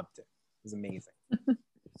 I loved it. It was amazing.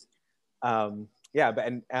 No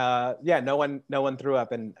one threw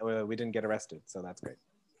up and we didn't get arrested. So that's great.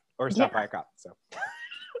 Or stopped by a cop. So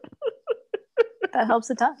that helps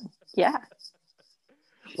a ton. Yeah.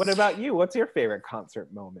 What about you? What's your favorite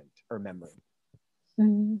concert moment or memory?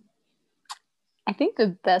 I think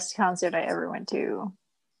the best concert I ever went to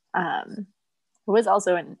was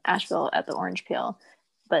also in Asheville at the Orange Peel,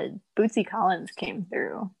 but Bootsy Collins came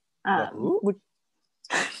through.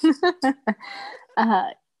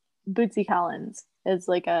 Bootsy Collins is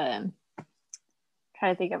like trying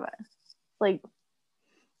to think of it. Like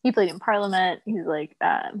he played in Parliament. He's like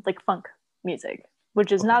funk music,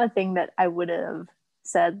 which is not a thing that I would have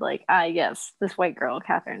said like, yes, this white girl,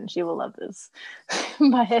 Catherine, she will love this.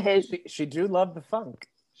 But she do love the funk.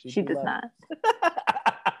 She does not.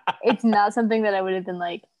 It's not something that I would have been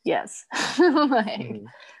like, yes.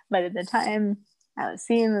 But at the time I was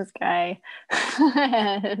seeing this guy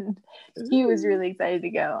and he was really excited to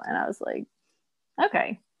go. And I was like,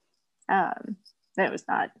 okay. It was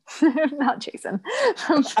not Jason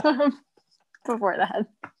before that.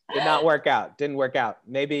 Did not work out. Didn't work out.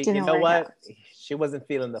 Maybe, you know what? She wasn't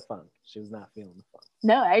feeling the funk. She was not feeling the funk.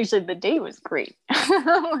 No, actually, the date was great.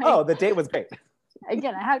 The date was great.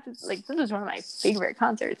 Again, I have to, like, this was one of my favorite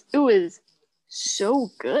concerts. It was so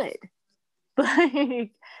good.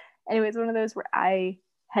 Like, anyway, it's one of those where I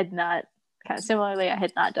had not, kind of similarly, I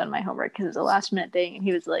had not done my homework because it was a last minute thing. And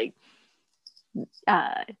he was like, do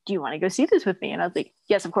you want to go see this with me? And I was like,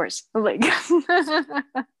 yes, of course. I'm like,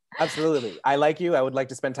 absolutely. I like you. I would like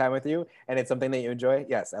to spend time with you. And it's something that you enjoy.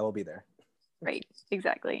 Yes, I will be there. Right.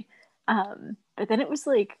 Exactly. But then it was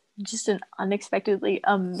like just an unexpectedly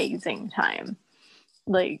amazing time.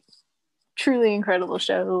 Like truly incredible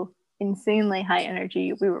show, insanely high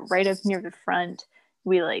energy. We were right up near the front.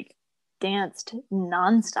 We like danced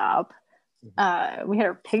nonstop. We had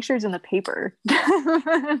our pictures in the paper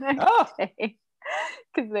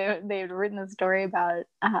because they had written a story about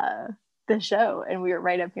the show and we were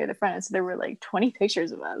right up near the front, and so there were like 20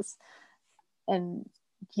 pictures of us. And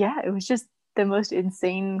yeah, it was just the most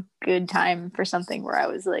insane good time for something where I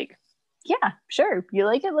was like, yeah, sure, you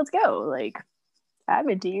like it, let's go. Like, I'm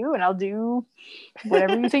into you and I'll do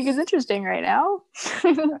whatever you think is interesting right now.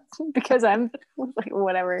 Because I'm like,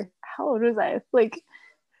 whatever, how old was I? Like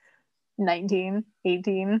 19,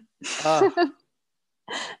 18. I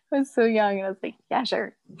was so young and I was like, yeah,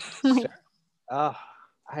 sure. Sure.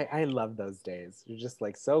 I love those days. You're just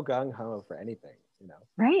like so gung-ho for anything, you know?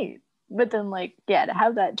 Right. But then like, yeah, to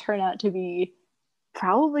have that turn out to be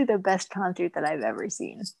probably the best concert that I've ever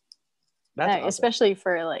seen. That's awesome. Especially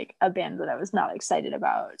for like a band that I was not excited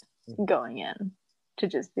about going in, to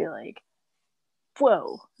just be like,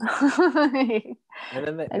 whoa. And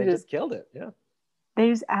then they just killed it. Yeah. They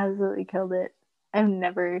just absolutely killed it. I'm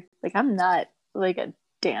not like a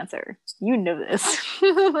dancer. You know this.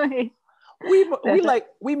 Like,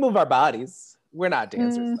 we move our bodies. We're not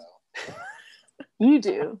dancers though. You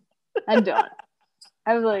do. I don't.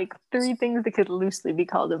 I have like 3 things that could loosely be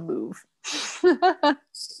called a move.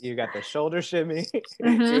 You got the shoulder shimmy.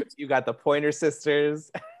 You got the Pointer Sisters.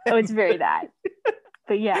 Oh, it's very that.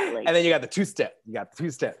 But yeah, like, and then you got the 2-step.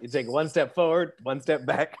 You take 1 step forward, 1 step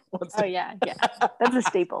back. 1 step. Oh yeah. That's a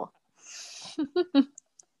staple.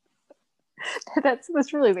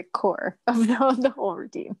 That's really the core of the whole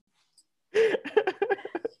routine.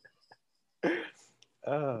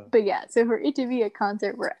 But yeah, so for it to be a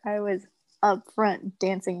concert where I was up front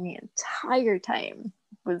dancing the entire time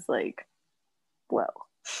was like, whoa.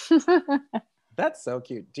 That's so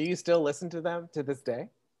cute. Do you still listen to them to this day?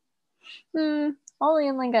 Only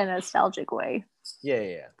in like a nostalgic way.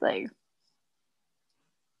 Yeah. Like,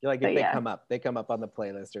 you're like, if they come up on the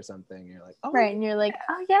playlist or something, you're like, oh, right, and you're like,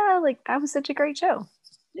 oh yeah, like that was such a great show.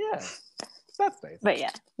 Yeah, that's nice. But yeah,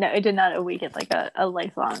 no, it did not awaken like a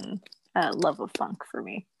lifelong love of funk for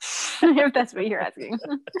me, if that's what you're asking.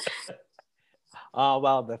 Oh,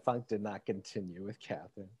 well, the funk did not continue with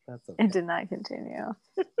Catherine. That's okay. It did not continue.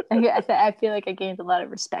 I feel like I gained a lot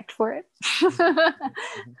of respect for it.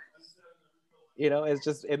 You know,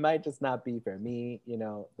 it might just not be for me, you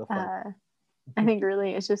know, the funk. I think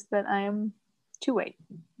really it's just that I am too white.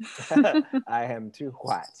 I am too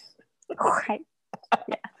white. Right.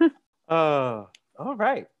 Yeah. Oh, all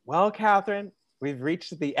right. Well, Catherine, we've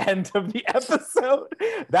reached the end of the episode.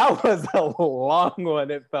 That was a long one,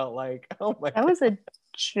 it felt like. Oh my God. That was a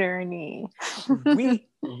journey.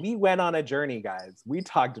 we went on a journey, guys. We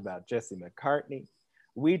talked about Jesse McCartney.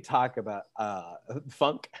 We talked about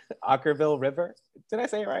funk, Ockerville River. Did I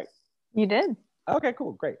say it right? You did. Okay,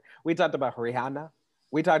 cool, great. We talked about Rihanna.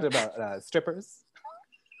 We talked about strippers.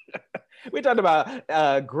 We talked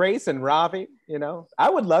about Grace and Ravi. You know, I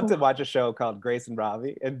would love to watch a show called Grace and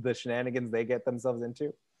Ravi and the shenanigans they get themselves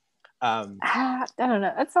into. I don't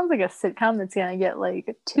know. That sounds like a sitcom that's gonna get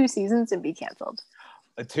like 2 seasons and be canceled.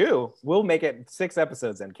 2, we'll make it 6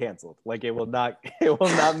 episodes and canceled. Like it will not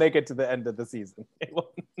make it to the end of the season. It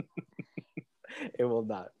will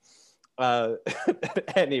not.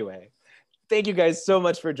 Anyway, thank you guys so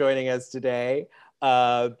much for joining us today.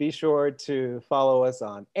 Be sure to follow us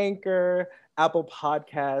on Anchor, Apple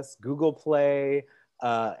Podcasts, Google Play,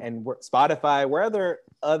 and Spotify, where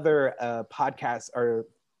other podcasts are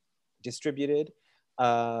distributed.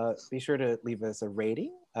 Be sure to leave us a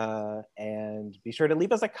rating and be sure to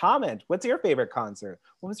leave us a comment. What's your favorite concert?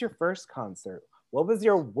 What was your first concert? What was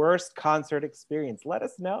your worst concert experience? Let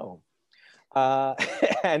us know.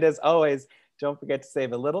 And as always, don't forget to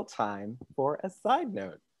save a little time for a side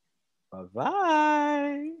note.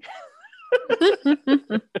 Bye-bye.